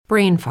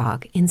brain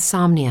fog,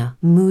 insomnia,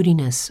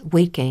 moodiness,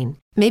 weight gain.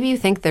 Maybe you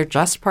think they're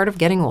just part of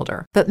getting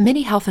older, but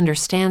MIDI Health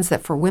understands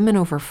that for women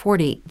over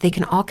 40, they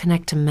can all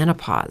connect to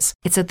menopause.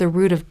 It's at the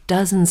root of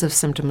dozens of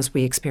symptoms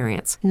we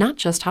experience, not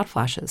just hot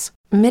flashes.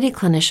 MIDI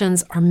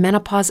clinicians are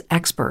menopause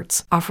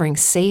experts, offering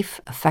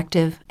safe,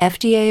 effective,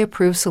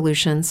 FDA-approved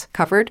solutions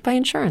covered by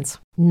insurance.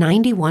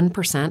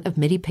 91% of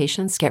MIDI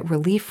patients get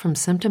relief from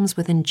symptoms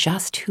within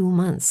just 2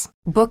 months.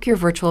 Book your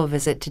virtual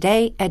visit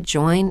today at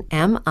joinmidi.com.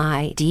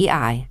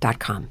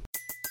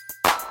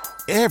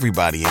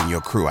 Everybody in your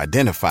crew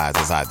identifies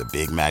as either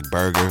Big Mac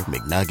Burger,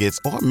 McNuggets,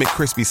 or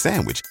McCrispy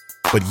Sandwich.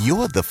 But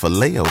you're the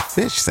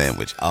Filet-O-Fish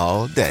Sandwich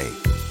all day.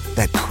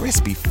 That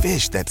crispy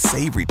fish, that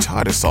savory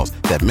tartar sauce,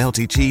 that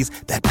melty cheese,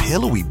 that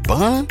pillowy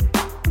bun.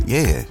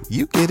 Yeah,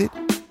 you get it.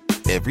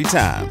 Every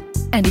time.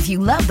 And if you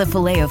love the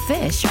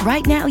Filet-O-Fish,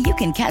 right now you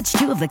can catch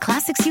 2 of the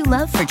classics you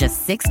love for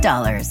just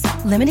 $6.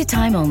 Limited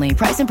time only.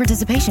 Price and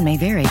participation may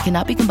vary.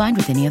 Cannot be combined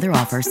with any other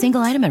offer.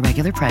 Single item at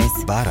regular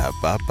price.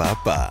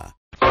 Ba-da-ba-ba-ba.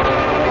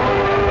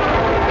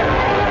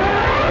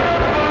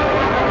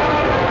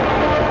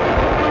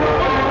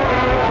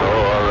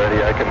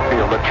 I can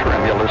feel the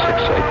tremulous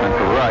excitement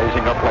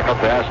rising up like a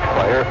vast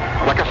fire,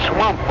 like a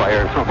swamp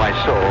fire through my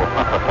soul.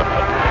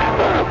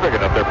 Bring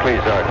it up there,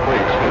 please, Art,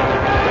 please.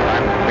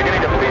 I'm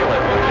beginning to feel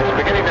it. It's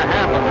beginning to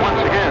happen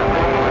once again.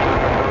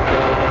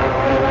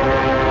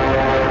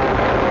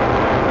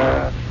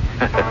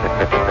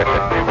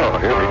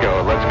 Oh, here we go.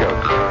 Let's go.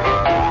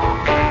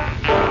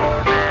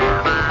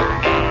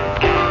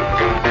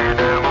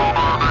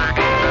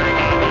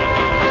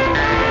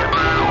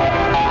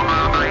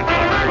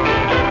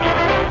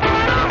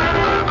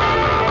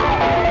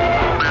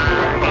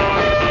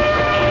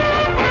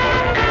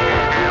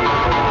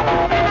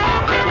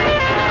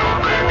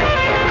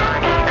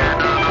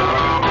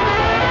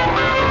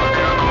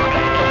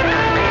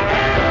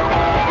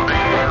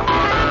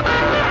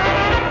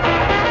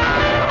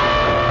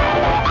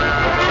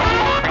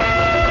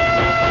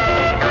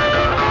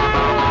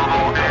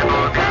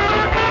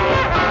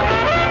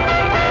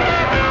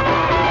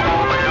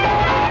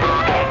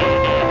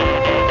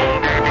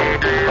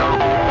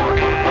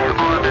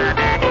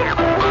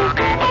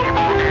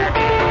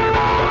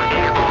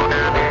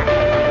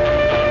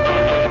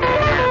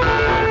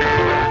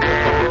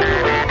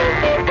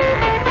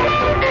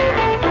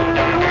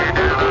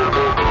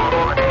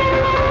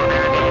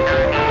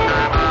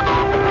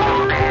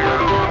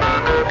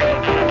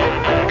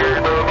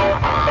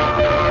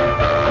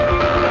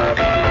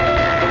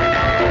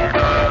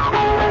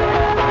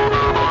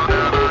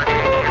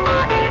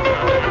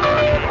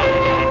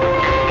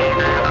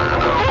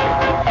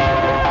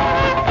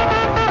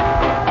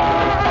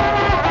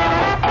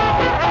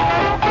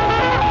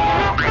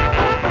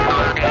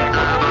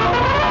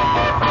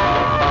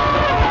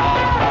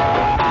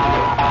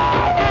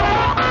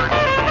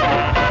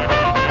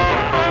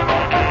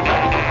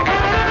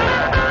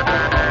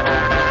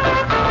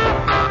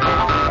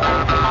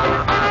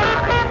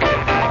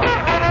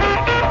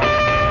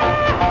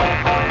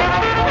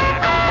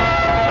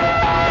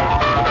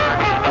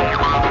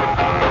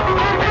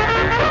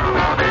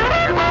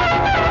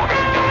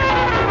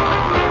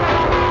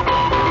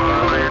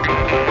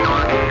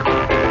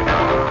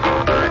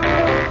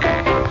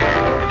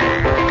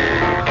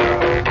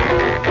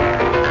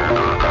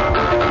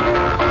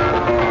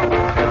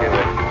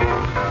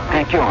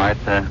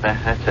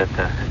 That's it.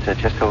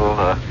 Just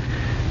a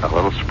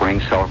little spring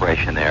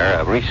celebration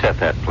there. Reset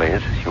that,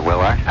 please, if you will,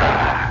 Art.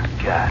 Ah,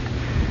 God.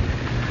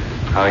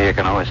 Oh, you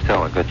can always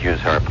tell a good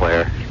used harp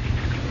player.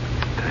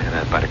 Tell you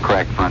that by the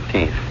cracked front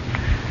teeth.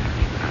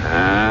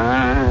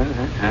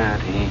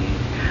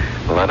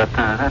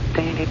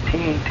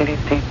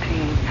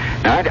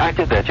 Now, I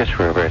did that just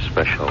for a very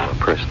special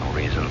personal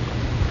reason.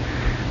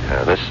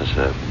 This is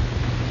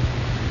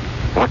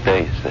what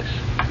day is this?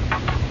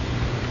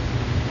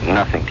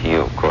 Nothing to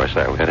you, of course.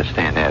 I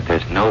understand that.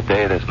 There's no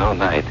day, there's no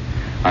night.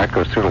 Art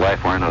goes through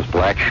life wearing those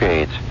black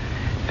shades,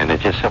 and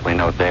there's just simply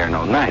no day or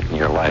no night in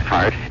your life,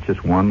 Art. It's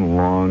just one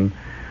long,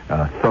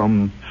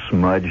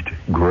 thumb-smudged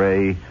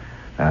gray...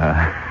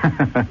 that's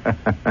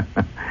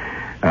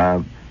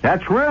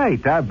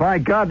right. By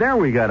God, there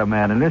we got a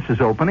man, and this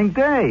is opening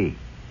day.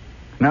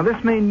 Now,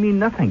 this may mean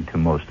nothing to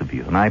most of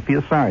you, and I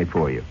feel sorry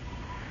for you.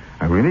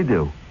 I really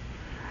do.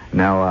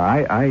 Now,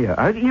 I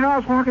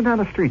was walking down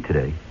the street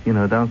today,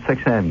 down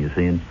 6th Avenue,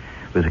 seeing it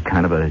was a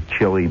kind of a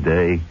chilly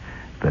day,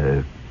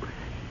 the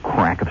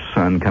crack of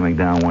sun coming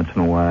down once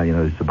in a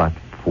while, it's about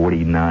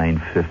 49,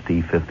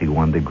 50,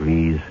 51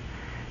 degrees,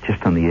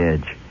 just on the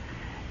edge.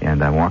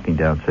 And I'm walking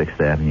down 6th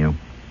Avenue,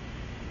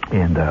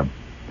 and I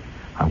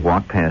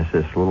walk past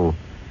this little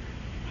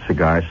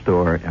cigar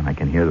store, and I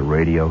can hear the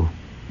radio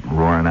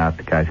roaring out.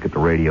 The guys get the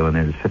radio in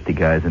there. There's 50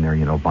 guys in there,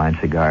 buying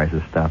cigars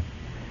and stuff.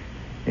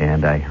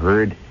 And I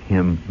heard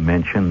him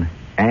mention,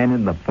 and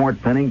in the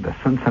fourth inning, the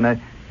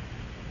Cincinnati.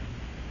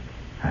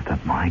 I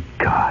thought, my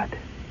God,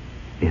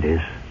 it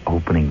is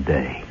opening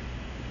day.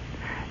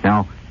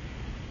 Now,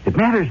 it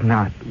matters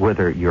not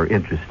whether you're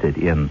interested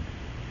in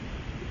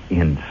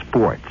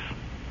sports.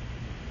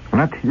 We're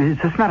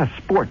It's not a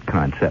sport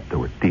concept that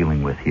we're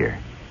dealing with here.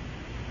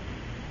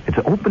 It's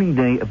opening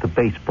day of the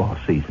baseball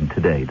season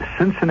today. The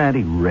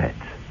Cincinnati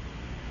Reds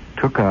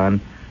took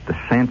on the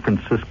San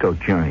Francisco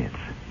Giants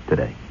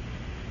today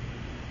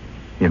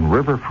in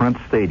Riverfront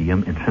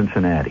Stadium in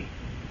Cincinnati.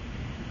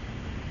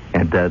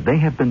 And they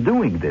have been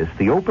doing this.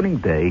 The opening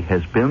day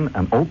has been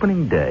an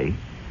opening day.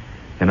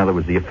 In other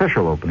words, the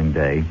official opening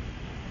day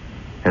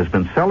has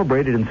been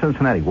celebrated in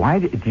Cincinnati. Why?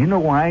 Do you know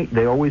why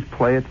they always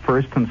play it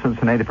first in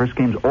Cincinnati? The first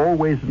game's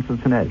always in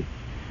Cincinnati.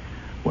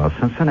 Well,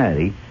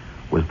 Cincinnati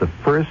was the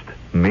first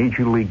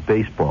Major League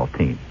Baseball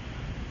team.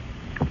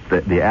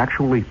 The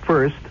actually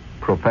first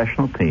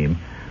professional team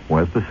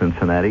was the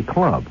Cincinnati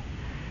Club.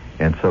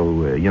 And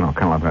so,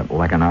 kind of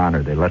like an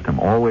honor, they let them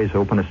always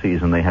open a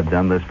season. They have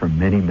done this for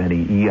many,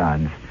 many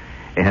eons.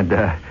 And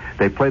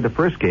they play the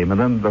first game, and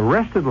then the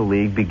rest of the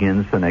league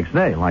begins the next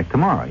day, like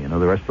tomorrow.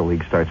 The rest of the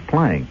league starts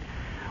playing.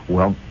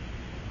 Well,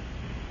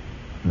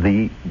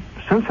 the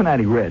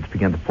Cincinnati Reds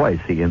began to play,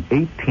 in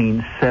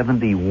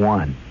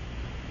 1871.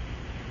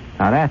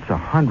 Now, that's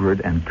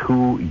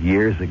 102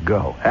 years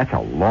ago. That's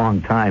a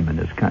long time in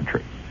this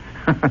country.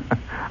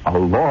 A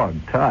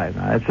long time.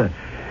 Now,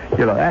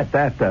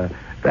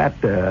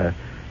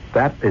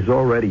 that is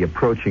already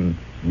approaching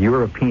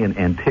European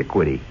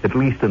antiquity, at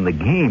least in the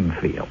game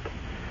field.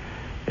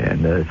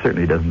 And it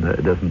certainly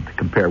doesn't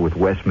compare with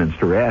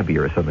Westminster Abbey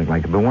or something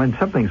like that. But when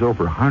something's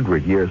over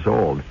 100 years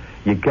old,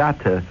 you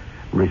got to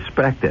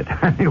respect it.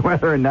 I mean,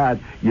 whether or not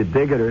you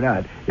dig it or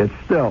not, it's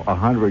still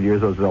 100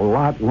 years old. It's a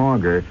lot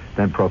longer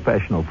than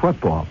professional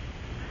football.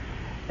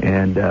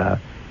 And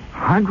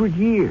 100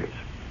 years.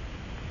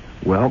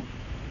 Well,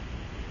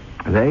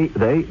 they've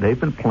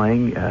been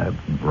playing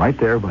right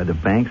there by the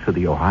banks of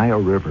the Ohio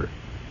River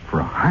for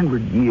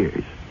 100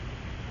 years.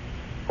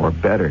 Or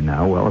better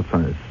now. Well, it's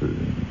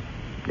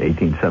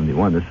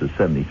 1871, this is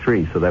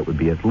 73, so that would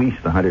be at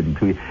least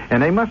 102 years.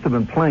 And they must have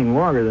been playing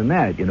longer than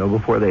that,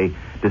 before they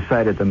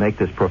decided to make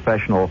this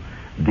professional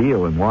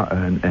deal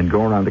and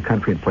go around the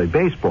country and play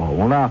baseball.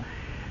 Well, now,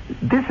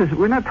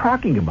 we're not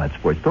talking about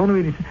sports. Don't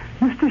read it.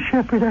 Mr.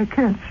 Shepard, I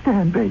can't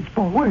stand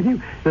baseball. Why do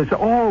you? There's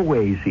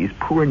always these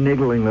poor,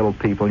 niggling little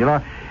people,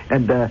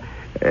 and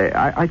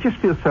I just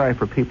feel sorry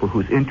for people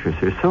whose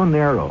interests are so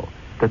narrow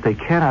that they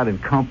cannot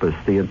encompass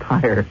the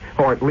entire,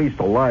 or at least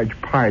a large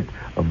part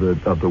of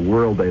the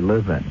world they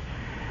live in.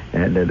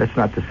 And that's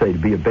not to say to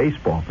be a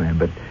baseball fan,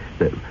 but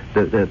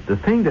the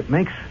thing that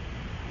makes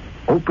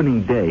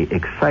opening day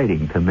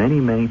exciting to many,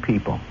 many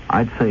people,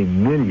 I'd say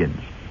millions,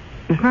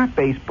 is not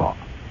baseball.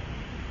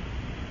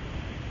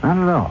 Not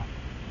at all.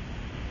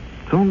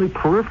 It's only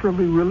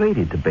peripherally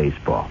related to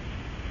baseball.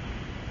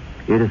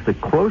 It is the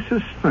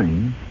closest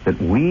thing that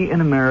we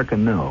in America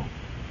know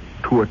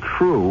to a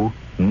true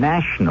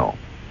national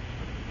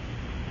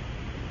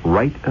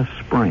rite of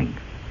spring.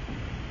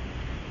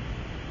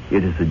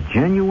 It is a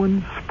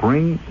genuine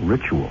spring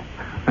ritual.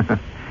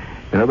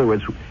 In other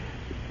words,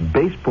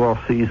 baseball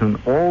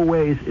season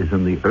always is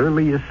in the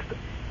earliest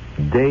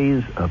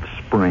days of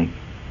spring.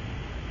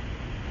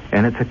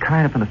 And it's a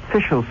kind of an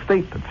official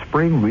statement.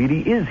 Spring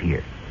really is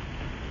here.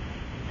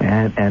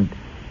 And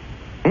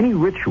any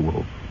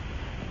ritual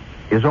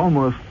is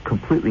almost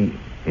completely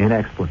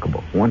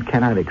inexplicable. One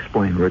cannot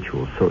explain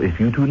rituals. So if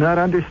you do not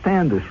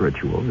understand this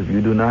ritual, if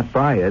you do not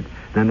buy it,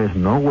 then there's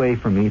no way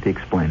for me to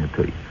explain it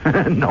to you.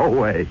 No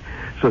way.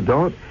 So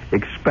don't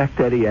expect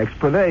any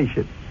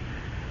explanation.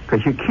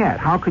 Because you can't.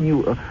 How can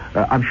you...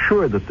 I'm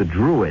sure that the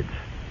Druids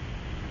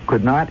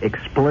could not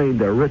explain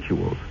their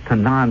rituals to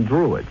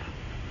non-Druids.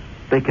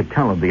 They could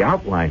tell them the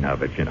outline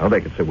of it,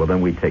 They could say, well,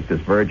 then we take this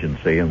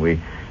virgincy and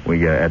we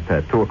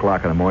at 2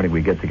 o'clock in the morning,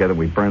 we get together,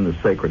 we burn the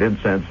sacred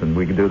incense, and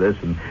we can do this,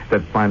 and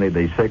then finally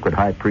the sacred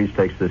high priest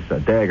takes this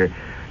dagger.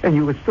 And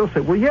you would still say,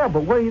 well, yeah,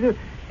 but what do you do?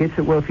 He'd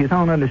say, well, if you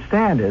don't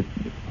understand it,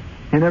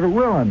 you never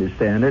will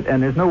understand it,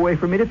 and there's no way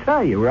for me to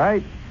tell you,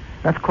 right?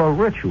 That's called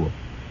ritual.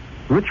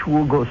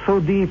 Ritual goes so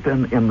deep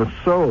in the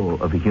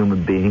soul of a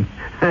human being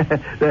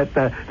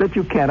that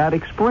you cannot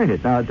explain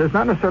it. Now, it does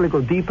not necessarily go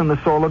deep in the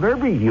soul of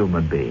every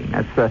human being.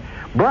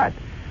 But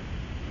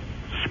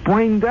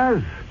spring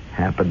does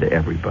happen to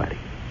everybody.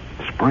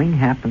 Spring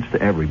happens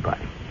to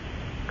everybody.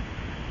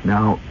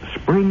 Now,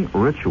 spring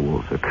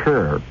rituals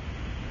occur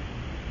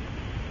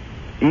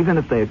even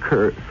if they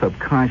occur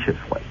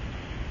subconsciously.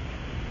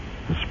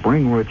 The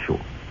spring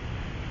ritual.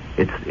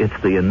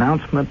 It's the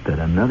announcement that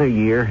another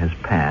year has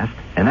passed,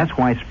 and that's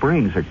why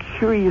springs are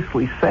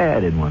curiously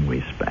sad in one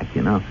respect,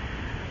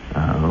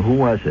 Who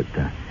was it?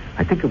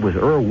 I think it was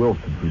Earl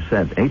Wilson who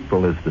said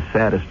April is the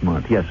saddest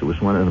month. Yes, it was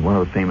one of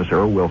the famous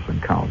Earl Wilson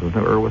columns.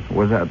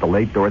 Was that the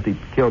late Dorothy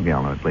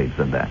Kilgallen, I believe,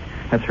 said that.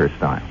 That's her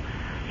style.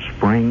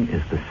 Spring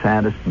is the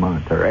saddest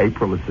month, or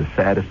April is the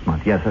saddest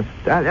month. Yes,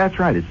 that's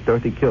right. It's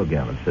Dorothy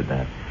Kilgallen said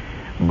that.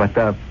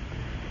 But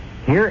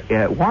here,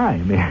 why? I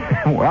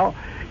mean, well,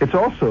 it's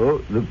also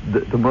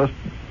the most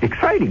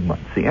exciting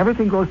month. See,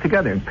 everything goes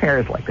together in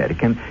pairs like that. It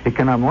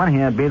can on one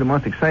hand be the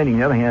most exciting, on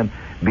the other hand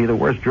be the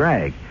worst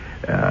drag.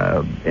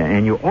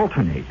 And you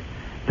alternate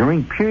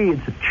during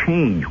periods of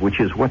change, which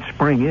is what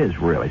spring is,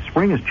 really.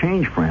 Spring is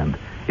change, friend.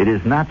 It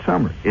is not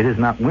summer. It is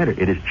not winter.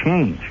 It is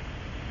change.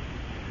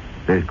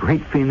 There's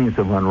great feelings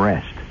of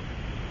unrest.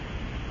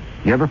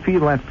 You ever feel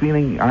that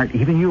feeling?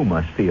 Even you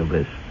must feel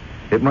this.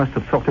 It must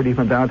have filtered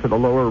even down to the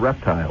lower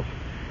reptiles.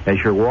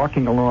 As you're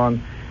walking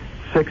along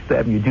 6th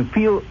Avenue, do you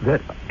feel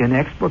that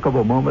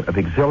inexplicable moment of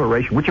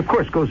exhilaration, which of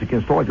course goes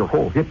against all your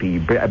whole hippie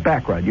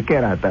background? You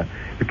cannot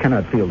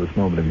feel this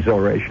moment of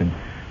exhilaration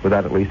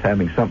without at least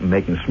having something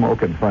making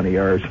smoke in front of you,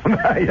 or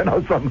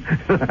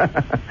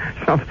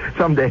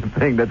some damn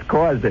thing that's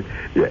caused it.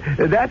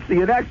 That's the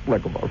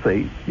inexplicable.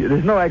 See,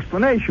 there's no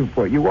explanation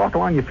for it. You walk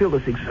along, you feel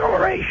this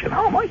exhilaration.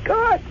 Oh my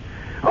God!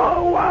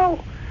 Oh wow!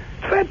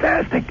 It's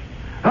fantastic!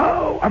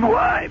 Oh, I'm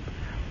alive!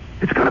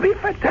 It's going to be a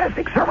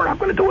fantastic summer. I'm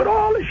going to do it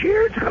all this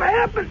year. It's going to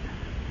happen.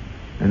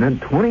 And then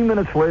 20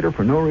 minutes later,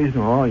 for no reason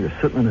at all, you're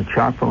sitting in a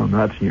chock full of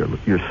nuts, and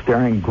you're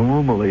staring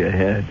gloomily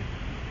ahead.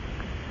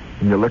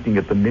 And you're looking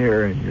at the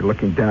mirror, and you're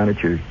looking down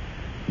at your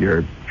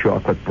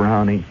chocolate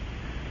brownie.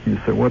 You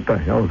say, what the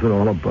hell is it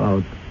all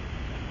about?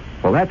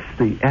 Well, that's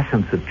the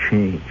essence of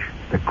change.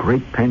 The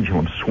great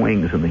pendulum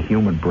swings in the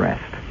human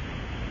breast.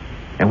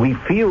 And we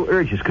feel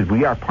urges because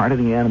we are part of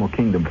the animal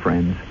kingdom,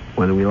 friends,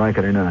 whether we like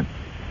it or not.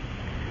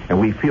 And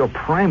we feel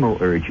primal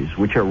urges,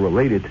 which are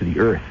related to the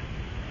earth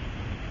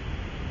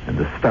and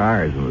the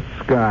stars and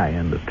the sky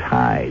and the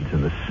tides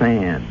and the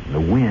sand and the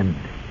wind.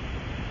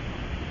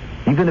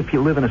 Even if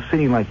you live in a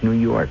city like New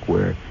York,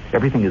 where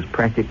everything is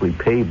practically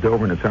paved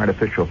over and it's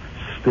artificial,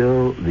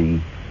 still the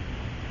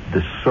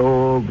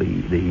soul,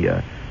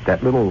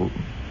 that little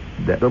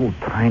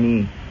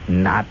tiny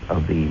knot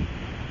of the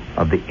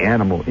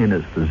animal in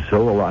us, the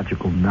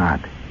zoological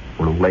knot,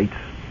 relates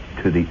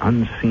to the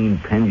unseen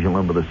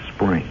pendulum of the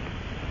spring.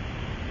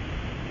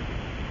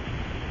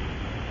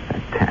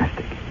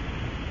 Fantastic.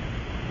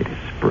 It is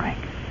spring.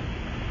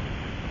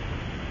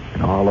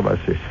 And all of us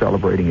are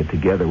celebrating it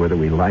together, whether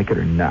we like it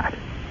or not.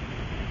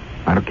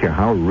 I don't care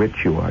how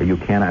rich you are. You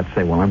cannot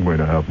say, well, I'm going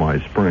to have my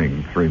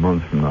spring 3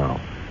 months from now.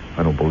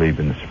 I don't believe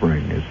in the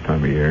spring this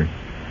time of year.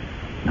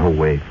 No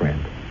way,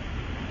 friend.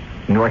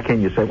 Nor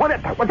can you say, what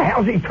the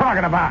hell is he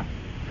talking about?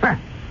 Huh?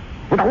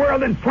 With the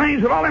world in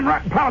flames with all them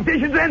rotten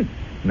politicians in?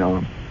 No,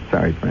 I'm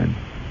sorry, friend.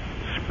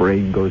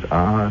 Spring goes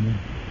on.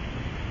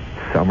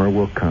 Summer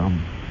will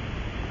come.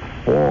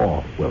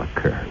 Fall will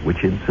occur,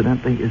 which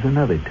incidentally is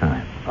another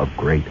time of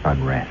great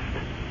unrest.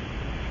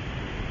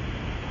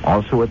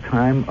 Also a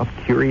time of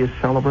curious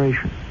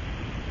celebration.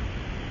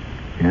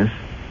 Yes.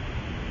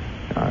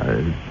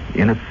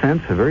 In a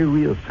sense, a very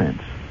real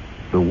sense,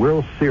 the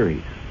World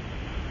Series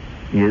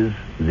is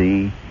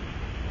the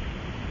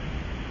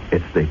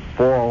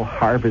fall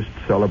harvest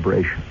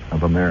celebration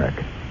of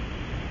America.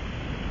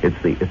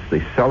 It's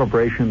the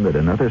celebration that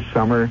another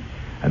summer,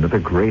 another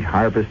great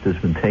harvest has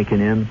been taken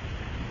in,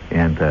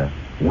 and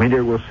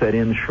winter will set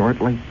in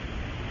shortly,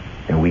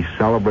 and we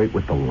celebrate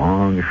with the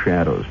long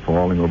shadows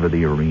falling over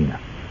the arena.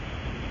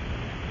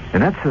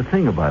 And that's the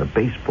thing about a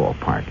baseball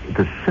park,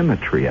 the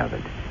symmetry of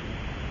it.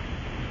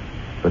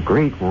 The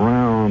great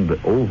round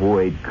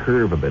ovoid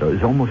curve of it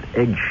is almost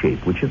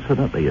egg-shaped, which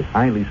incidentally is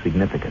highly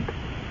significant.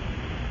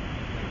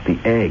 The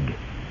egg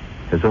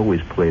has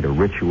always played a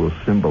ritual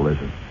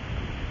symbolism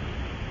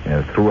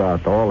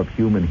throughout all of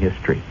human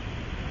history.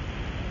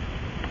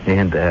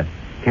 And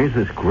here's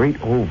this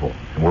great oval,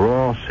 and we're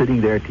all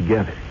sitting there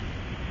together,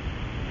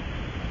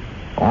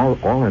 all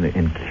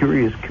in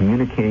curious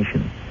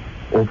communication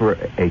over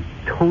a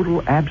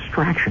total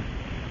abstraction.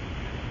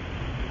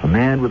 A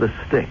man with a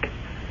stick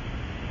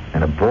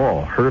and a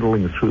ball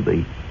hurtling through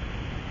the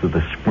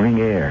spring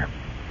air,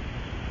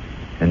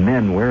 and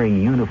men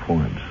wearing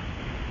uniforms,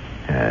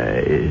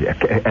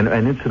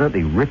 and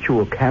incidentally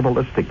ritual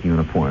Kabbalistic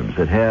uniforms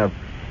that have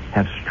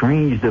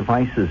strange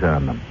devices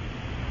on them,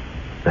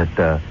 that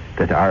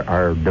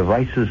are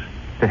devices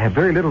that have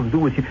very little to do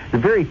with you. The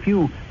very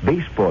few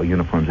baseball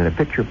uniforms that have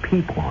picture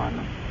people on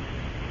them,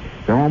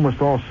 they're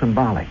almost all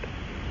symbolic.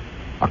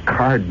 A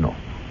cardinal,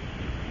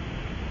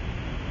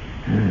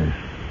 yes,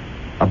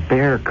 a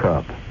bear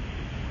cub.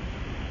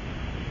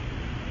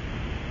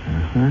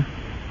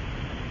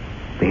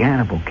 The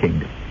animal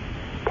kingdom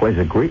plays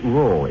a great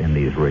role in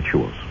these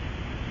rituals.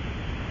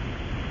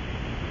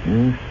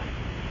 Yes.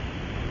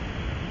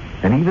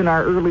 And even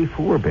our early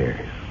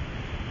forebears,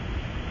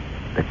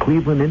 the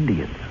Cleveland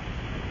Indians.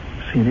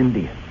 See an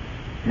Indian.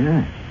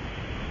 Yeah,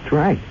 that's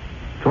right.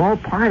 It's all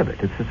part of it.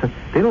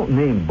 They don't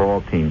name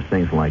ball teams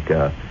things like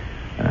the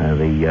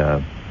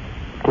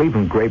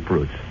Cleveland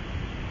Grapefruits.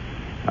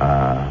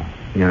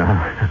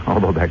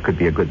 Although that could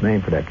be a good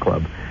name for that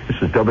club.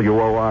 This is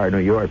WOR, New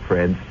York,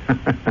 friends.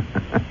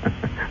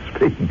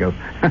 Speaking of,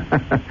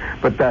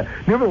 but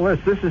nevertheless,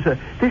 this is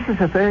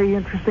a very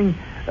interesting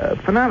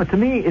phenomenon. To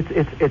me,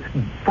 it's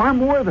far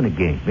more than a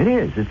game. It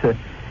is. It's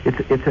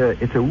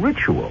a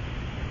ritual,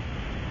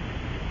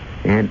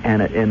 and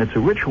it's a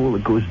ritual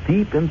that goes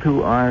deep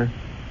into our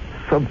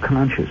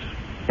subconscious.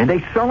 And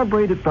they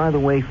celebrate it, by the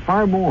way,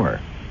 far more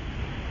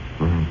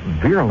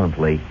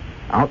virulently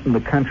out in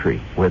the country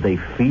where they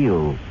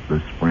feel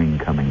the spring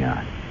coming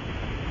on.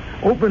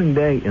 Opening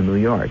day in New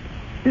York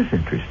is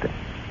interesting.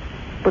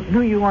 But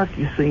New York,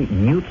 you see,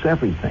 mutes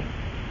everything.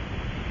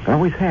 It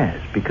always has,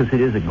 because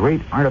it is a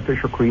great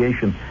artificial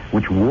creation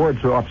which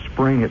wards off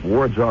spring, it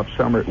wards off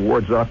summer, it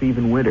wards off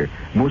even winter.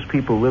 Most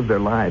people live their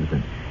lives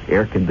in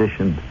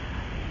air-conditioned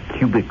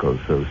cubicles,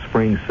 so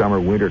spring, summer,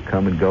 winter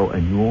come and go,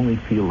 and you only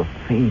feel a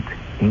faint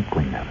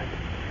inkling of it.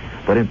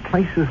 But in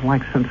places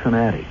like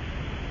Cincinnati,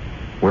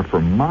 where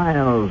for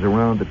miles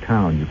around the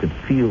town you can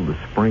feel the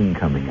spring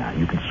coming on,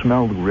 you can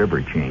smell the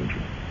river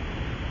changing.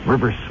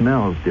 River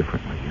smells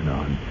differently,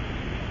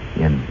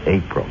 in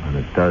April than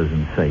it does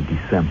in, say,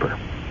 December.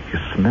 You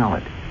smell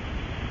it.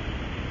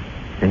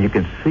 And you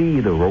can see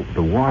the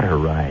water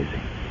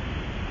rising.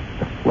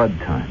 The flood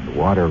time, the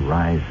water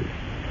rises.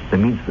 That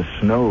means the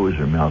snows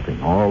are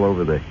melting all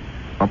over the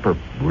upper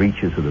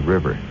reaches of the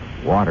river. And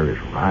water is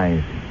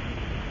rising.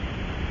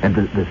 And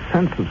the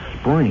sense of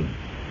spring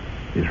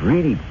is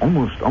really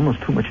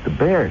almost too much to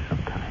bear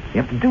sometimes.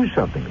 You have to do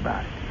something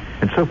about it.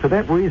 And so for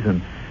that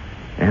reason,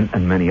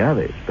 and many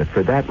others, but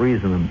for that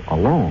reason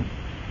alone,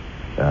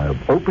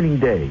 opening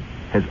day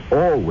has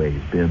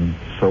always been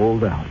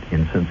sold out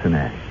in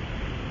Cincinnati.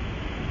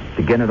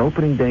 To get an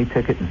opening day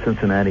ticket in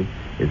Cincinnati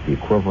is the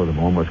equivalent of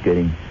almost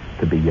getting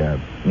to be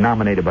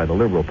nominated by the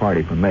Liberal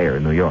Party for mayor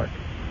in New York.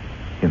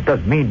 It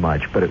doesn't mean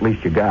much, but at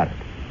least you got it.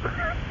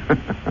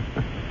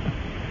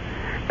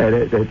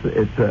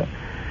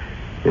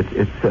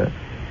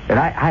 And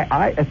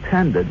I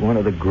attended one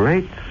of the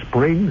great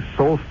spring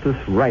solstice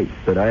rites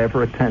that I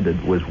ever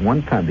attended. Was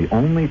one time, the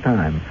only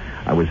time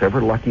I was ever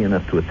lucky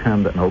enough to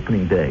attend an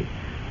opening day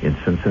in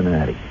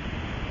Cincinnati.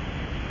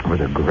 It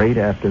was a great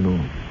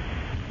afternoon.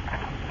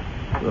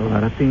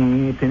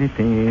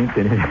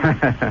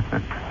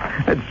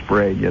 That's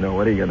spring,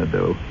 what are you going to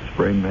do?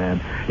 Spring,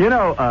 man.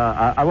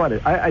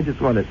 I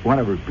just want to,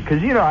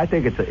 because, I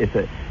think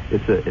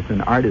it's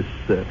an artist's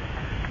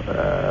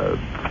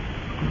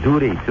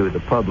duty to the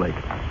public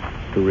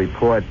to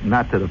report,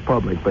 not to the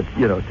public, but,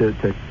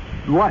 to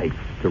life,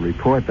 to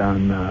report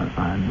on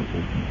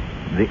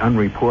the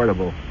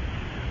unreportable,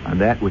 on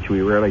that which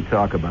we rarely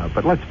talk about.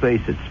 But let's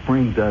face it,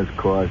 spring does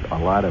cause a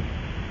lot of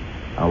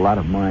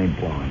mind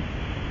blowing.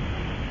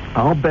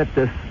 I'll bet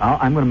this.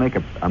 I'm going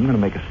to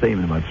make a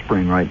statement about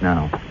spring right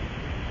now.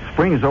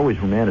 Spring is always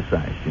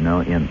romanticized,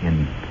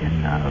 in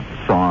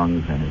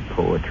songs and in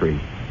poetry,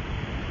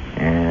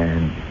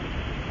 and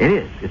it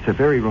is. It's a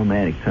very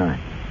romantic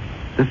time.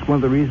 This is one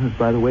of the reasons,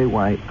 by the way,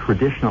 why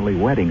traditionally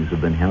weddings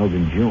have been held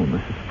in June.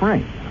 This is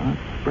spring, it's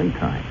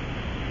springtime.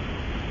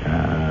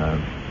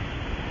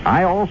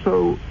 I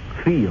also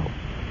feel,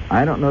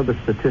 I don't know the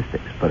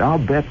statistics, but I'll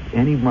bet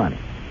any money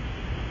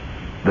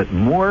that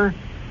more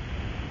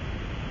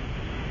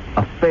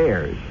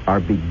affairs are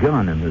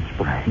begun in the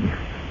spring.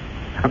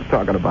 I'm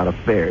talking about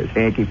affairs,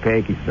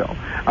 hanky-panky stuff.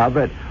 I'll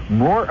bet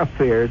more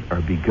affairs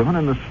are begun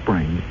in the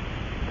spring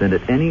than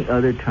at any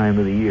other time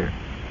of the year.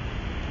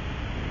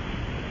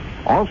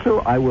 Also,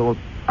 I will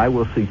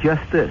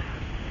suggest this.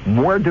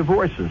 More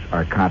divorces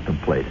are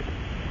contemplated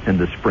in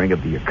the spring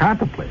of the year.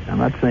 Contemplated. I'm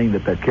not saying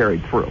that they're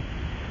carried through.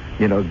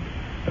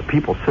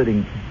 People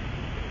sitting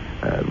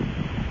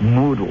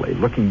moodily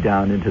looking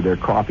down into their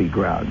coffee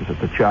grounds at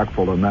the chock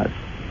full of nuts.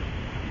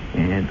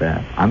 And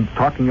I'm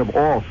talking of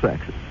all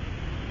sexes.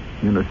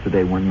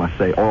 Today one must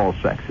say all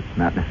sexes,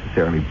 not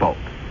necessarily both.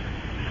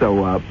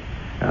 So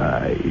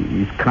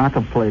he's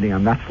contemplating,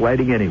 I'm not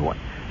slighting anyone,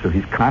 so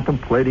he's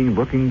contemplating,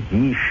 looking,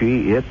 he,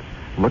 she, it,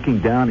 looking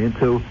down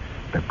into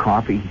the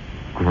coffee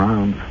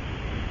grounds.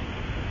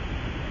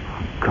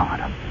 Oh,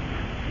 God,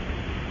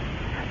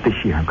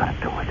 this year I'm going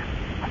to do it.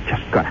 I'm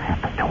just going to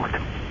have to do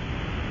it.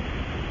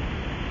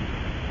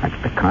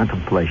 That's the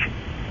contemplation.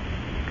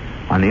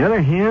 On the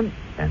other hand,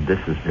 and this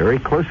is very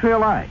closely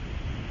allied,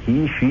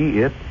 he, she,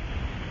 it,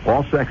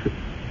 all sexes,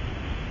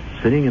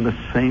 sitting in the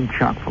same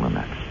chock full of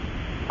nuts,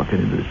 looking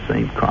into the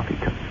same coffee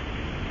cup,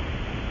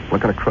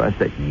 looking across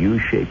that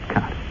U-shaped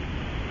cot,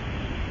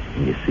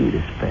 and you see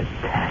this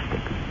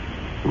fantastic,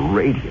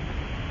 radiant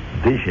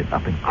vision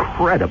of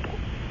incredible,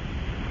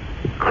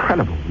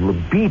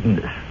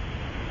 libidinous,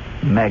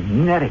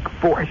 magnetic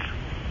force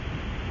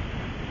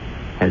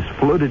has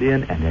floated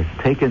in and has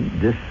taken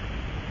this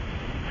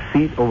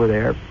seat over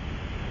there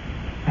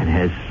and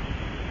has,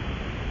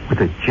 with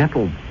a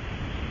gentle,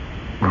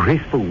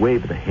 graceful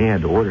wave of the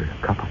hand, ordered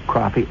a cup of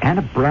coffee and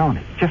a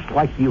brownie, just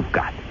like you've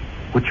got,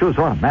 which shows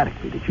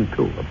automatically that you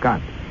two have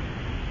got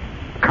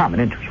common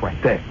interest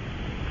right there.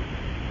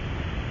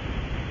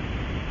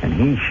 And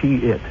he, she,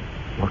 it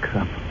looks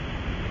up,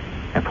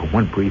 and for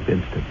one brief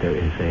instant there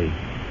is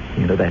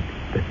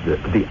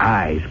the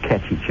eyes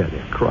catch each other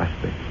across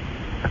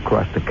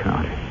the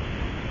counter,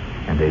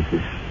 and there's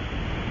this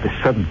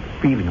sudden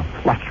feeling of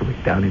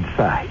fluttering down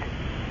inside.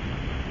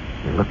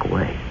 You look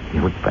away,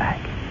 you look back.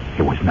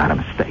 It was not a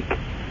mistake.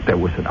 There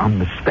was an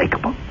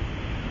unmistakable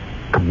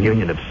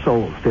Communion of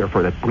souls there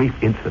for that brief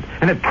instant.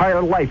 An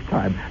entire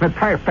lifetime. An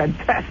entire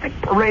fantastic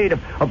parade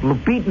of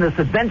libidinous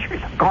adventures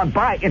have gone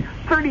by in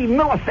 30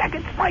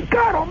 milliseconds. My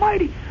God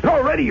almighty. And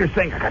already you're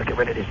saying, I gotta get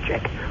rid of this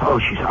chick. Oh,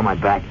 she's on my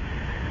back.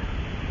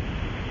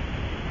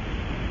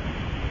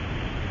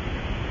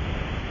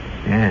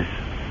 Yes.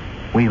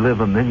 We live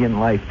a million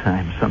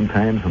lifetimes,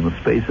 sometimes in the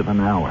space of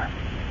an hour.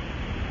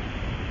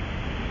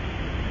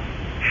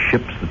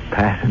 Ships that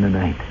pass in the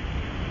night.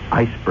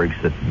 Icebergs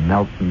that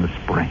melt in the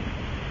spring.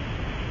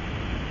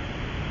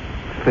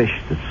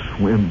 Fish that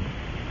swim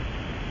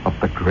up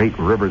the great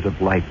rivers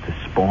of life to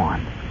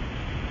spawn.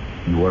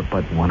 You are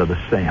but one of the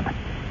salmon,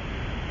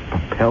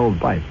 propelled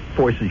by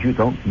forces you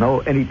don't know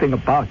anything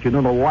about. You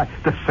don't know why.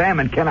 The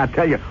salmon cannot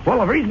tell you, well,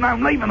 the reason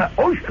I'm leaving the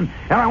ocean,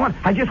 and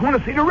I just want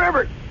to see the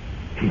river.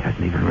 He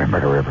doesn't even remember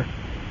the river.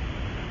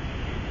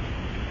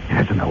 He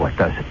doesn't know what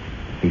does it.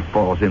 He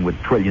falls in with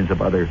trillions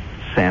of other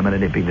salmon,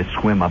 and they begin to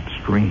swim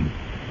upstream.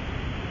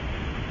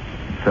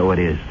 And so it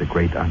is, the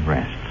great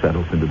unrest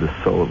settles into the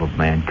soul of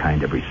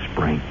mankind every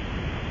spring.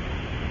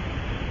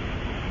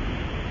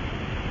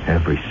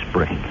 Every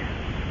spring.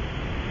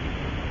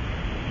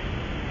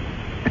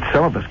 And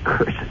some of us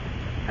curse it,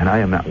 and I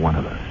am not one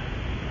of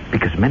those,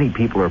 because many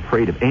people are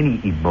afraid of any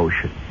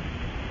emotion.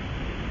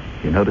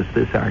 You notice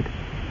this, Art?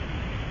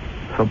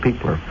 Some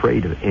people are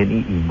afraid of any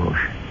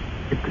emotion.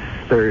 It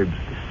disturbs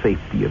the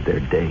safety of their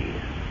days.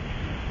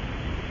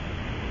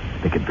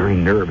 They get very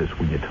nervous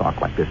when you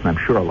talk like this, and I'm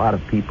sure a lot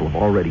of people have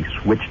already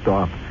switched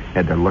off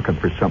and they're looking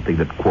for something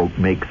that, quote,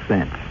 makes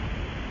sense.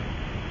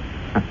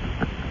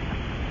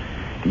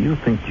 Do you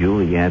think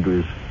Julie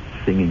Andrews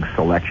singing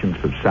selections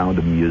from Sound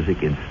of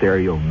Music in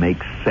stereo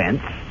makes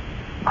sense?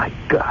 My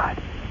God.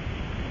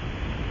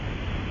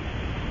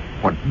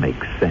 What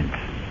makes sense?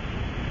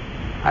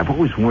 I've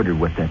always wondered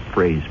what that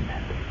phrase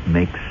meant.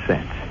 Makes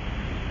sense.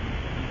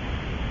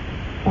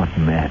 What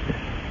madness.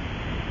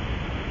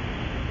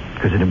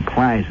 Because it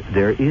implies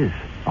there is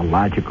a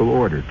logical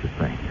order to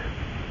things.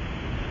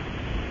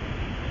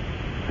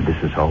 And this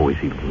has always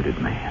eluded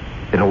man.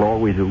 It'll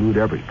always elude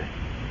everything.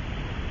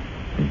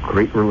 And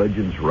great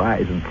religions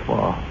rise and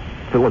fall.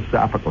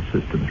 Philosophical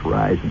systems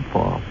rise and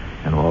fall.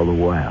 And all the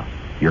while,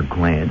 your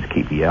glands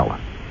keep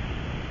yelling.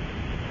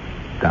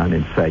 Down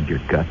inside your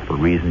gut for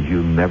reasons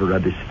you'll never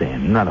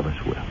understand. None of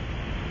us will.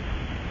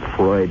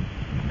 Freud,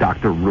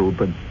 Dr.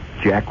 Rubin,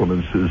 Jacqueline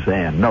and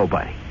Suzanne.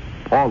 Nobody.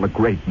 All the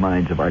great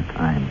minds of our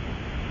time.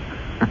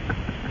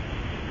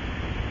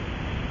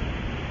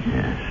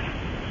 Yes.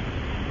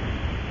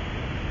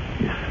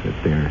 You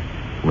sit there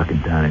looking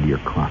down into your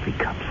coffee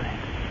cup saying,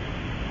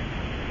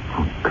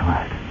 oh,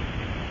 God.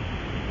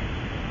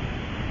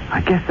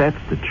 I guess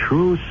that's the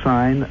true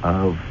sign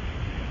of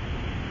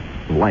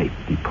life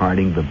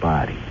departing the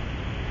body.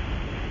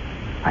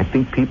 I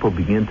think people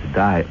begin to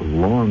die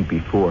long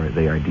before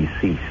they are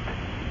deceased.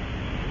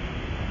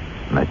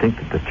 And I think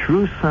that the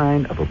true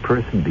sign of a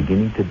person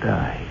beginning to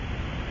die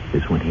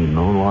is when he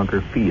no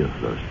longer feels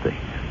those things.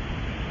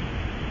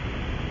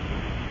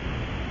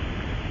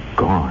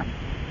 Gone.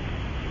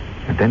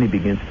 And then he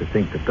begins to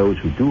think that those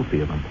who do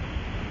feel them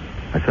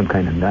are some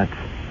kind of nuts.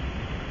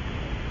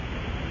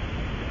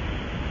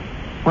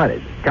 What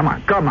is it? Come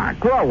on,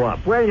 grow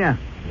up, will you?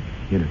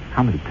 You know,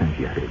 how many times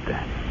you heard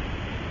that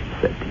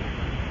said to you?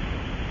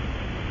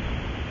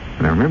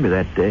 And I remember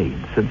that day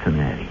in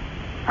Cincinnati.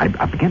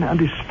 I began to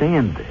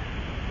understand this.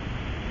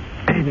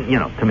 You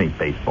know, to me,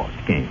 baseball's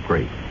a game,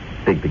 great.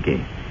 Big the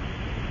game.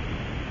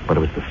 But it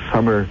was the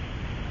summer,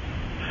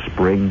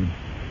 spring,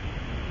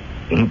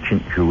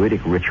 ancient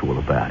Druidic ritual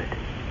about it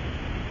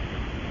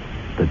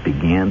that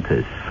began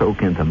to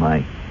soak into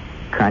my...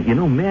 You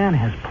know, man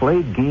has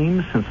played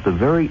games since the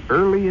very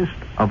earliest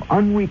of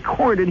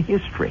unrecorded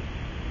history.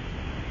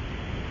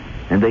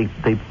 And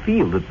they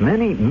feel that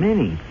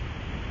many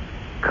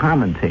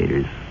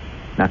commentators,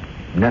 not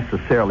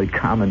necessarily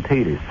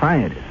commentators,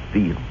 scientists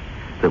feel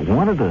that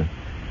one of the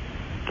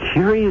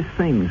curious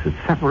things that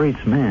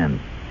separates man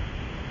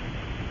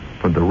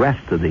from the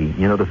rest of the,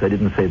 you notice I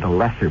didn't say the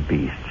lesser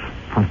beasts,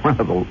 from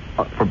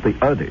the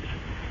others,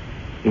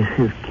 is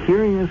his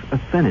curious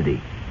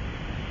affinity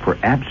for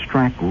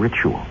abstract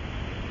ritual.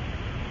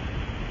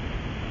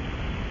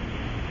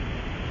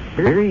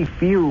 Very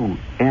few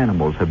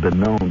animals have been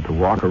known to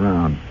walk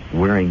around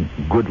wearing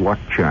good luck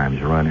charms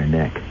around their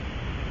neck.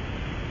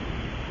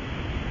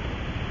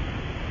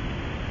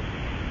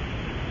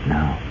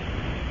 No.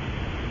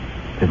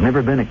 There's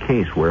never been a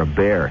case where a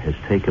bear has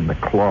taken the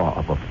claw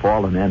of a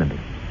fallen enemy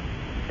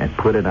and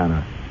put it on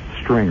a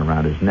string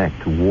around his neck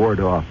to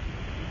ward off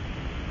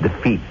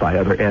defeat by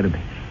other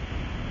enemies.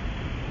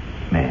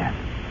 Man.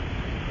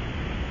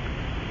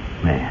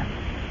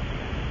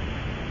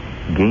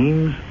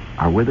 Games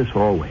are with us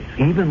always.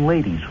 Even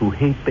ladies who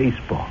hate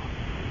baseball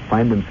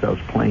find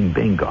themselves playing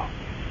bingo.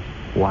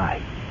 Why?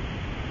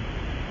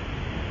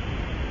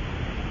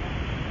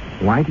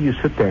 Why do you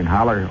sit there and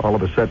holler all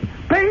of a sudden,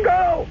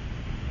 bingo?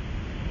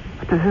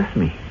 What does this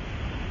mean?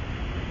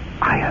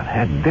 I have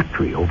had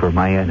victory over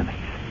my enemies.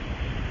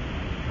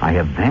 I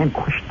have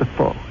vanquished the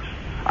foes.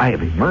 I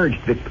have emerged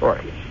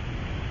victorious.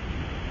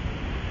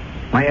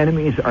 My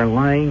enemies are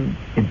lying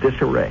in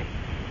disarray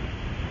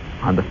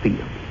on the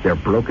field, their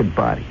broken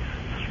bodies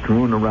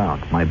strewn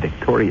around my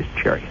victorious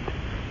chariot.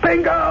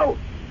 Bingo!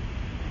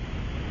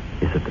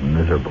 Is it the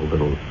miserable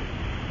little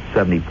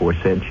 74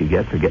 cents you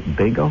get for getting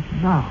bingo?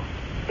 No,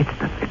 it's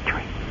the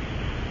victory.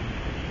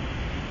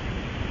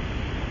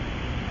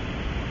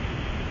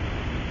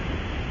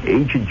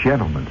 Aged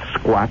gentlemen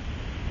squat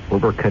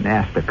over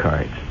canasta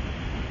cards.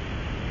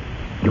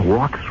 You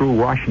walk through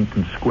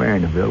Washington Square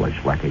in the village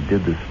like I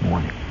did this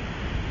morning,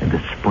 and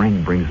the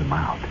spring brings them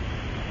out.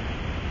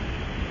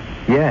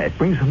 Yeah, it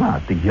brings them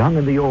out, the young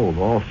and the old,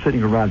 all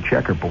sitting around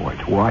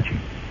checkerboards, watching,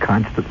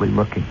 constantly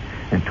looking,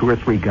 and 2 or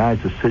 3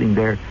 guys are sitting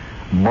there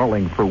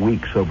mulling for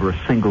weeks over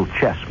a single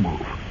chess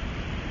move.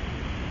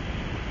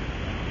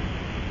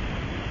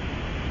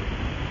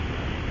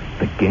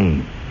 The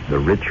game, the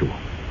ritual,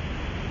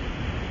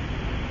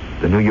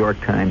 the New York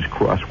Times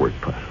crossword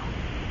puzzle.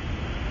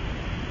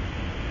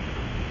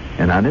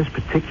 And on this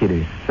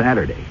particular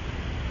Saturday,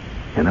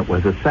 and it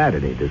was a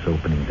Saturday, this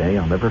opening day,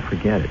 I'll never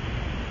forget it.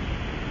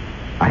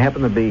 I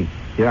happened to be,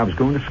 I was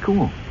going to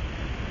school.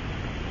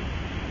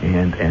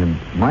 And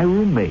my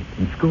roommate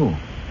in school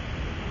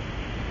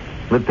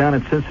lived down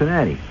in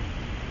Cincinnati.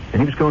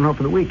 And he was going home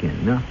for the weekend,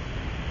 you know.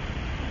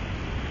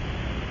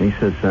 And he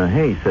says,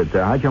 hey, he said,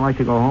 how'd you like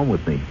to go home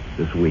with me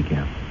this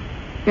weekend?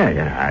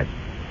 Yeah.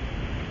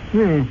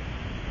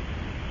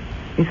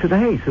 He said,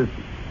 hey, he says,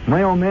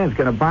 my old man's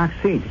got a box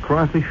seat at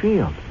Crosby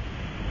Field.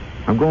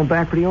 I'm going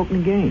back for the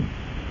opening game.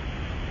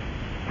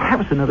 That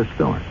was another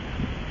story.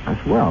 I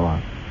said,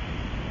 well,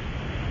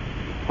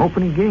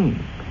 opening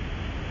game.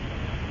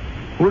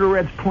 Who are the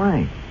Reds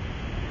playing?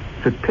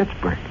 It's at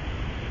Pittsburgh.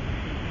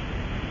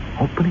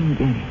 Opening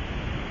game.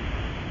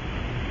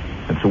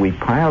 And so we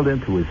piled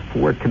into his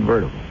Ford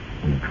convertible.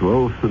 We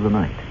drove through the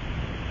night.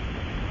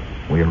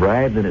 We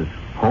arrived at his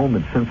home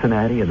in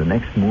Cincinnati, and the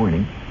next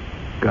morning,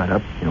 got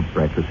up,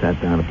 breakfast,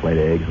 sat down, a plate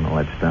of eggs and all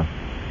that stuff.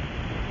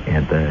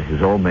 And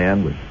his old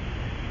man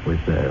was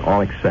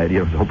all excited.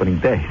 It was opening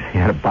day. He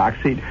had a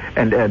box seat.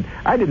 And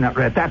I did not,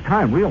 at that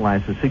time,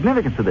 realize the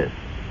significance of this.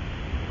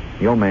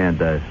 The old man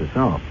says,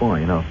 oh,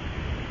 boy, and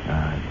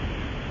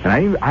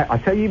I'll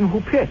tell you even who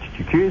pitched.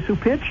 You curious who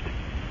pitched?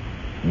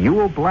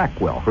 Ewell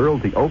Blackwell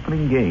hurled the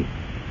opening game.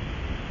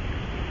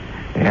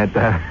 And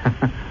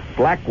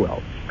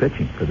Blackwell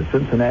pitching for the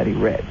Cincinnati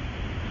Reds.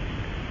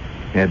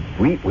 And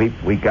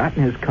we got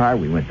in his car.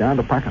 We went down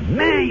to the park.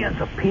 Millions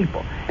of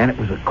people. And it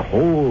was a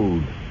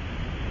cold,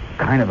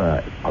 kind of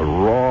a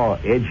raw,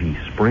 edgy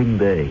spring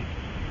day.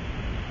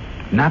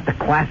 Not the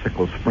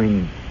classical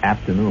spring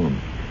afternoon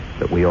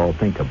that we all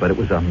think of, but it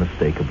was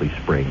unmistakably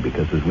spring,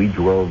 because as we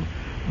drove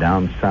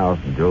down south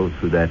and drove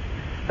through that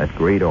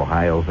great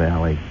Ohio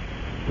Valley,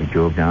 we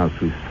drove down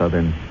through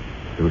southern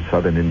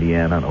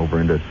Indiana and over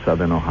into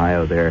southern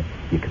Ohio there,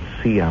 you could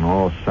see on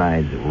all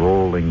sides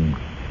rolling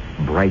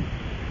bright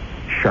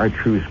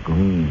chartreuse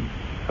green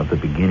of the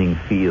beginning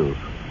fields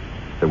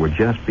that were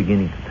just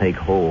beginning to take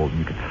hold.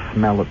 You could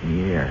smell it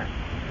in the air.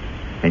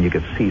 And you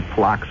could see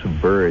flocks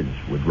of birds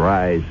would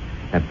rise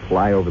and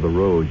fly over the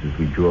roads as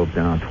we drove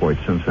down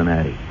towards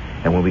Cincinnati.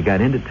 And when we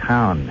got into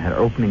town, had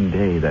opening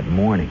day that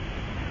morning,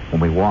 when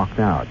we walked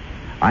out,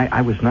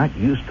 I was not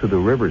used to the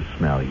river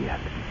smell yet,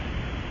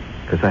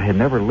 because I had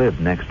never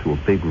lived next to a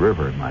big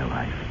river in my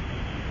life.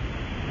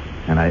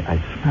 And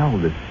I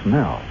smelled this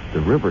smell.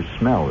 The river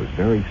smell is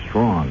very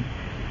strong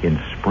in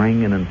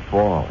spring and in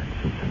fall in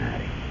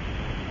Cincinnati.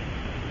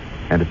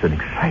 And it's an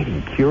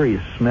exciting,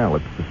 curious smell.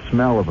 It's the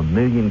smell of a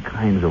million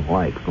kinds of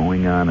life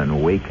going on and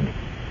awakening.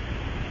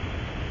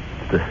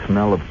 It's the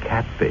smell of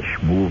catfish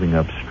moving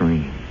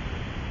upstream.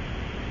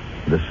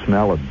 The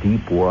smell of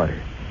deep water.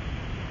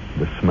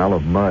 The smell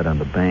of mud on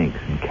the banks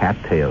and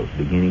cattails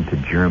beginning to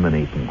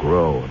germinate and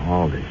grow and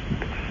all this. You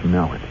could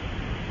smell it.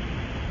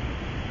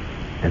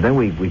 And then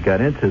we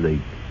got into the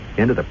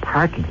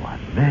parking lot.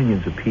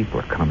 Millions of people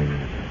are coming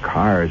in.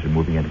 Cars are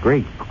moving in.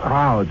 Great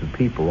crowds of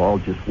people all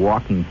just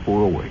walking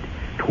forward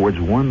towards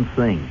one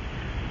thing.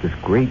 This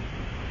great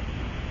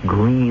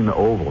green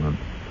oval. And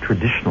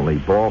traditionally,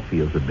 ball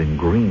fields have been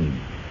green,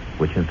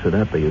 which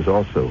incidentally is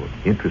also,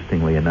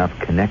 interestingly enough,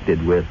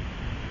 connected with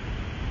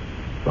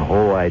the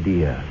whole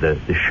idea, the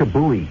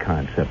Shibui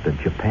concept of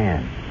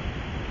Japan.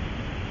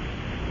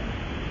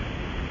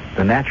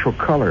 The natural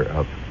color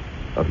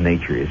of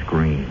nature is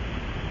green.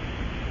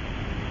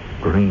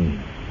 Green.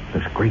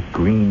 This great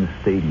green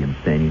stadium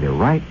standing there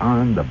right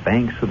on the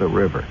banks of the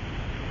river.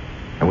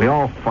 And we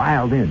all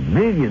filed in,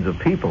 millions of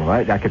people,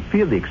 right? I could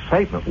feel the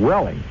excitement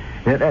welling.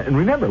 And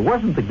remember, it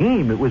wasn't the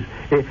game. It was,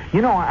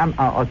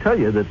 I'll tell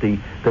you that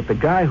the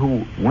guy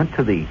who went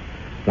to the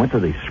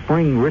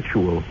spring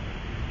ritual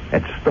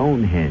at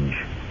Stonehenge,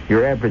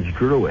 your average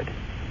Druid,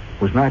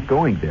 was not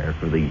going there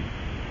for the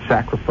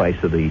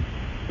sacrifice of the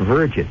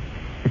Virgin.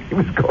 He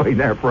was going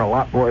there for a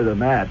lot more than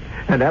that,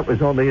 and that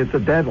was only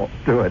incidental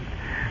to it.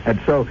 And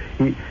so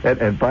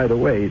and by the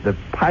way, the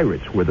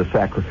pirates were the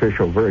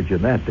sacrificial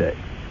virgin that day.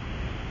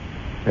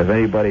 If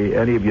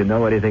any of you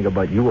know anything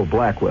about Ewell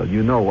Blackwell,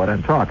 you know what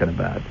I'm talking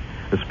about.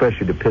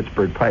 especially the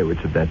Pittsburgh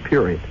Pirates of that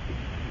period.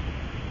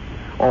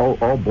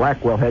 All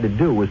Blackwell had to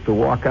do was to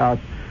walk out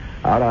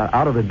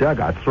of the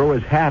dugout, throw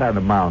his hat on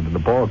the mound, and the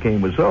ball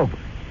game was over.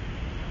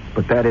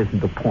 But that isn't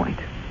the point.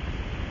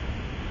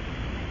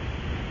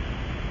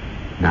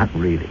 Not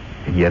really.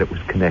 And yet it was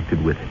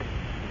connected with it.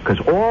 Because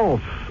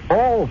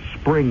all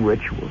spring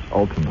rituals,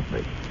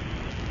 ultimately,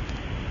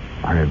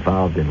 are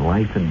involved in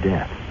life and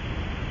death.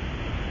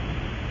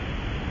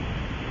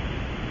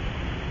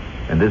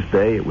 And this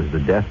day, it was the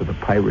death of the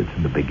Pirates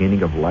and the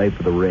beginning of life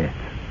of the Reds.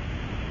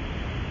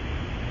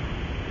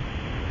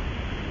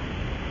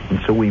 And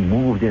so we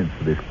moved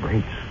into this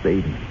great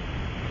stadium.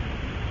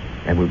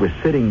 And we were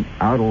sitting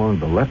out along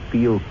the left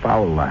field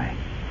foul line,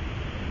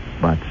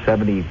 about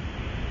 70,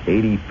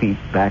 80 feet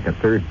back of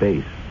third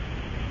base,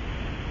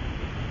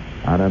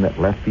 out on that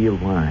left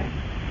field line.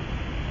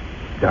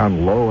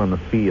 Down low on the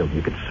field,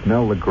 you could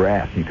smell the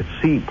grass. You could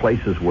see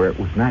places where it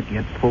was not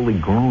yet fully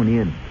grown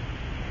in.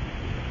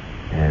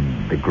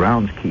 And the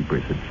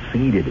groundskeepers had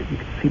seeded it. You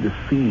could see the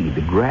seed,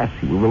 the grass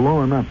seed. We were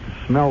low enough to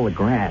smell the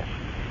grass.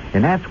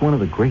 And that's one of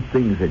the great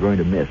things they're going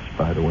to miss,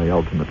 by the way,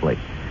 ultimately,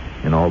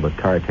 in all the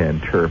tartan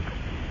turf,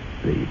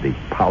 the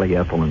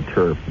polyethylene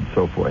turf and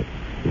so forth,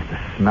 is the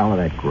smell of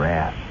that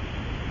grass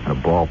in a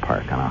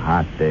ballpark on a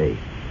hot day.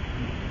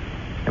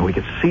 And we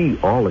could see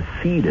all the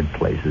seeded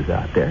places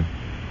out there.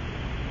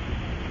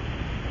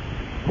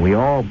 We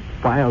all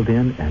filed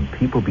in, and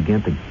people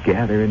began to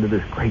gather into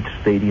this great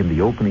stadium.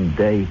 The opening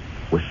day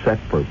was set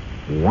for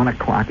 1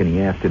 o'clock in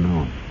the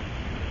afternoon.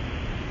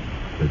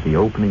 But the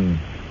opening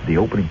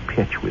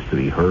pitch was to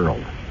be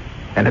hurled.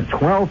 And at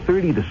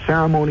 12:30, the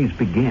ceremonies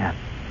began.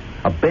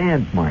 A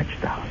band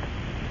marched out.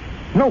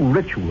 No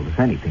ritual is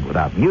anything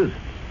without music.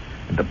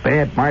 And the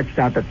band marched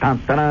out to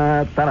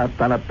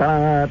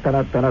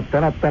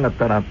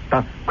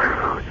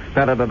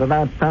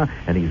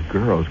and these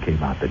girls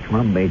came out, the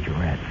drum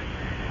majorettes.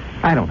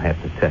 I don't have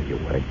to tell you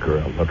what a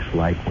girl looks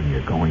like when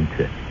you're going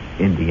to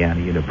Indiana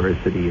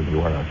University and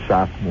you are a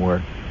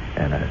sophomore,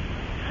 and a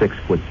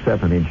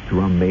 6'7"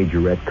 drum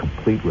majorette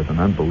complete with an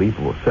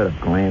unbelievable set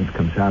of glands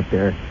comes out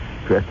there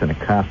dressed in a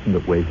costume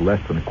that weighs less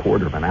than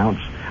 1/4 of an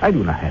ounce. I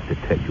do not have to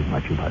tell you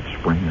much about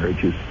spring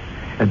urges.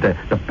 And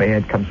the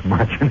band comes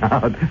marching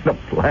out, the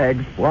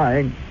flags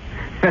flying.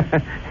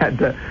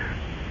 And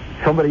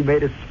somebody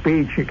made a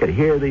speech. You could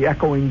hear the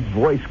echoing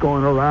voice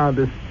going around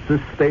this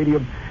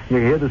stadium. You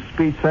hear the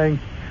speech saying,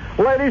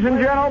 "Ladies and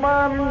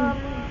gentlemen,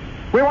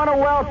 we want to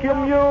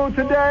welcome you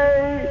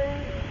today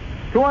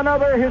to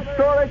another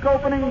historic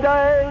opening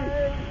day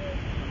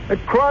at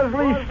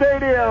Crosley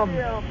Stadium.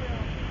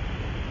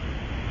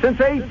 Since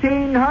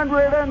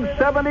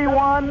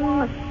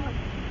 1871,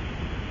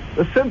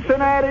 the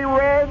Cincinnati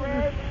Reds,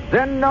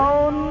 then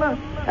known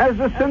as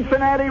the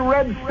Cincinnati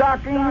Red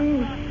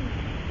Stockings,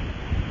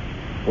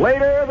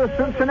 later the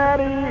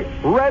Cincinnati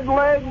Red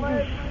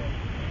Legs,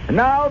 and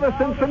now the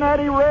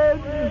Cincinnati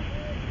Reds,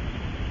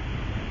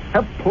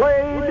 have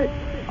played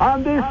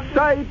on this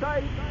site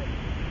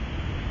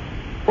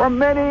for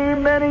many,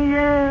 many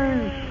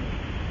years.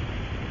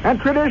 And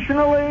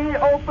traditionally,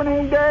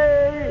 opening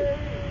day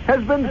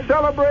has been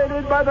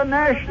celebrated by the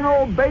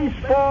National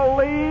Baseball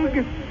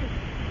League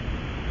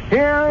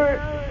here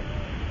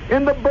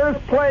in the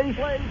birthplace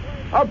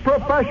of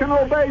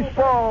professional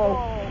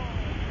baseball.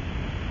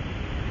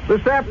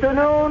 This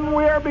afternoon,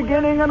 we are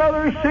beginning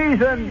another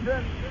season.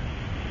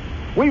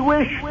 We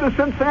wish the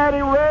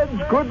Cincinnati Reds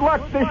good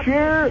luck this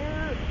year,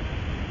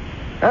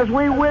 as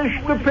we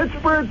wish the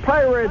Pittsburgh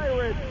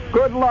Pirates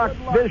good luck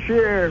this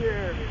year.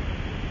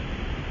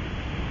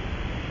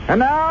 And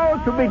now,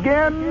 to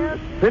begin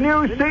the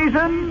new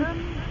season,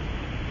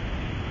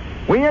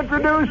 we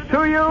introduce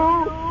to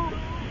you,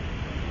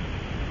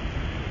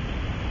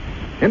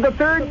 in the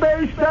third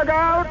base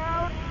dugout,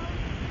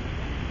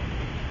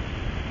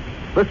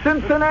 the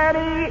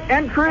Cincinnati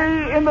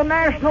entry in the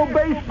National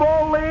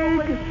Baseball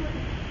League.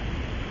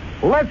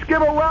 Let's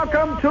give a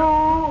welcome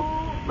to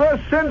the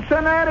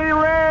Cincinnati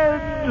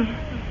Reds.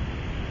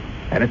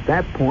 And at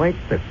that point,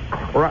 the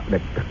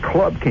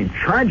club came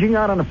charging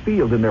out on the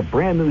field in their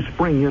brand new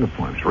spring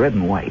uniforms, red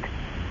and white,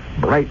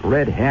 bright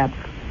red hats,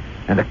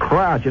 and the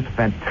crowd, just a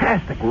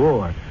fantastic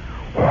roar.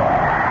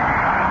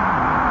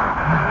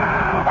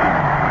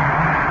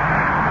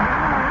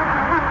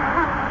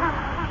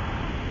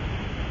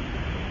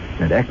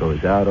 It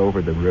echoes out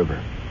over the river.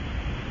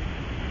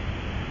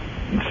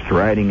 And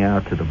striding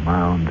out to the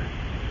mound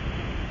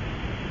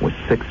was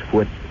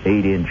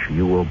 6'8"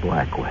 Ewell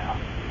Blackwell.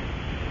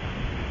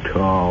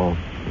 Tall,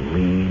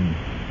 lean,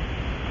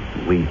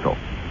 lethal.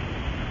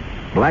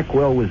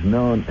 Blackwell was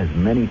known as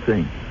many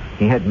things.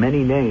 He had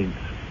many names.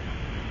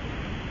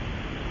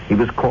 He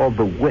was called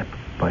the Whip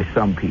by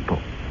some people.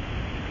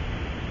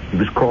 He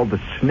was called the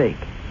Snake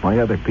by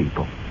other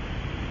people.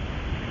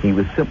 He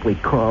was simply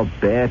called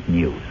Bad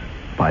News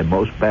by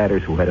most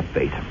batters who had to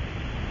face him.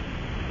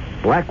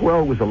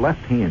 Blackwell was a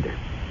left-hander.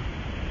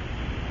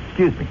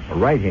 A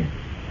right-hander,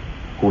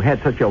 who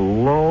had such a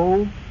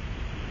low,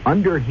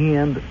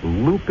 underhand,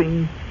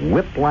 looping,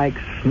 whip-like,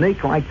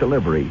 snake-like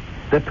delivery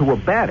that to a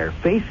batter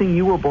facing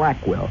Ewell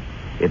Blackwell,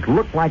 it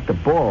looked like the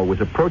ball was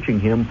approaching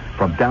him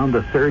from down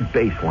the third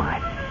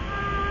baseline.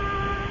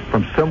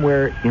 From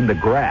somewhere in the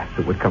grass,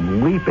 it would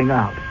come leaping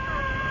out.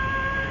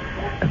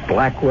 And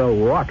Blackwell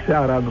walks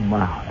out on the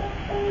mound.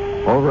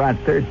 Over on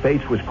third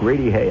base was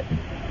Grady Hatton.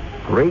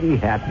 Grady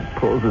Hatton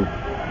pulls his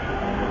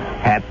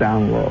hat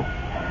down low.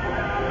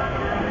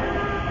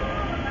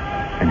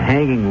 And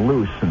hanging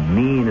loose and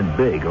mean and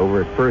big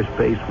over at first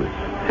base was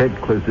Ted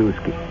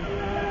Kluszewski.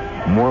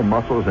 More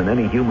muscles than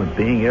any human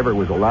being ever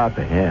was allowed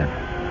to have.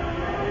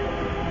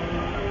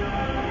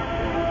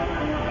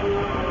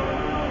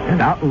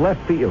 And out in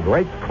left field,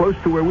 right close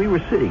to where we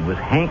were sitting, was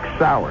Hank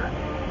Sauer.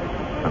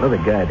 Another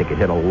guy that could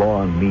hit a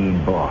long,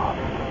 mean ball.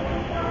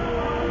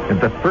 And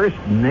the first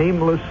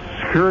nameless,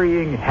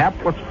 scurrying,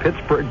 hapless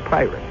Pittsburgh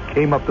Pirate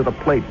came up to the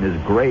plate in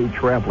his gray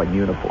traveling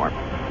uniform.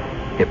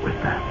 It was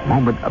the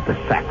moment of the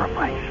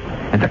sacrifice.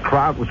 And the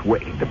crowd was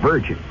waiting. The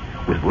Virgin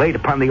was laid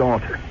upon the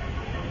altar.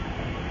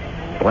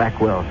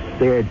 Blackwell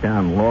stared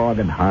down long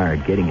and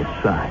hard, getting his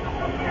sign.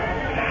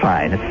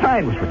 The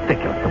sign was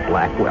ridiculous to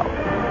Blackwell.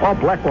 All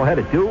Blackwell had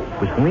to do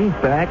was lean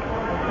back,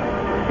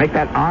 make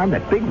that arm,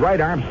 that big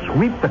right arm,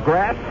 sweep the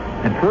grass,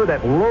 and throw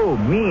that low,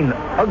 mean,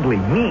 ugly,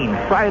 mean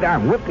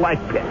sidearm whip-like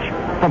pitch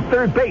from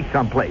third base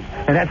someplace.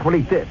 And that's what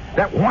he did.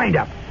 That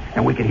wind-up.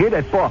 And we could hear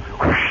that ball,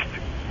 whoosh,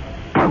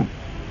 boom,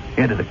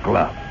 into the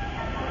glove.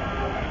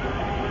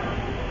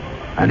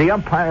 And the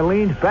umpire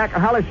leans back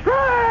and hollers,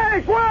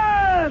 "Strike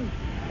one!"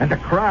 And the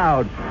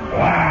crowd,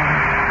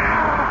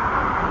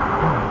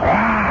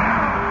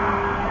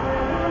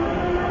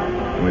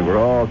 we were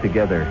all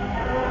together.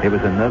 It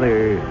was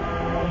another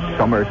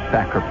summer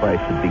sacrifice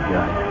had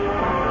begun.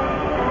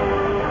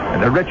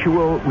 And the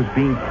ritual was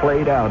being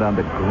played out on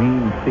the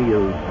green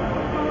fields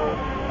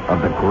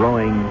of the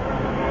growing,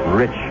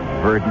 rich,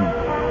 verdant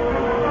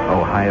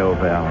Ohio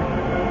Valley.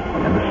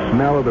 And the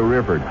smell of the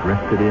river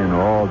drifted in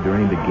all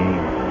during the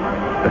game.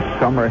 The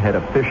summer had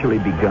officially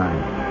begun.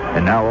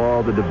 And now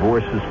all the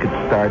divorces could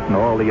start and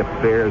all the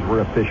affairs were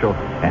official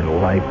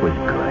and life was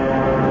good.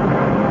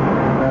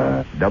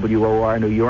 WOR New York.